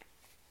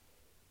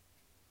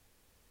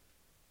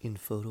In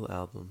photo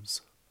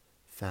albums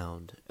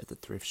found at the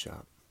thrift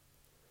shop,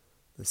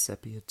 the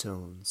sepia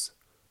tones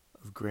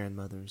of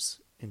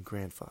grandmothers and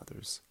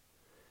grandfathers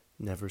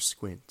never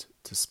squint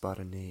to spot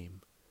a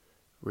name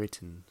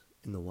written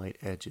in the white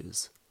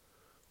edges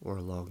or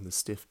along the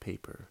stiff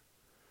paper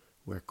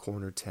where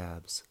corner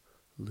tabs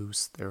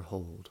loose their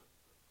hold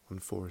on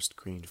forest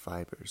green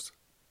fibers.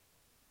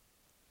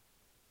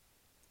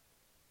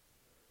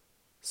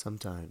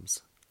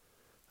 Sometimes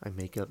I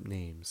make up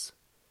names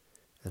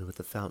and with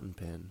a fountain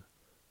pen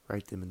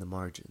write them in the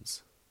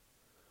margins,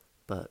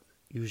 but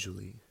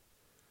usually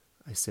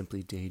I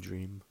simply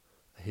daydream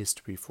a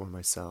history for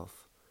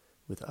myself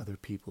with other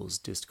people's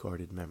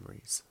discarded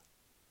memories.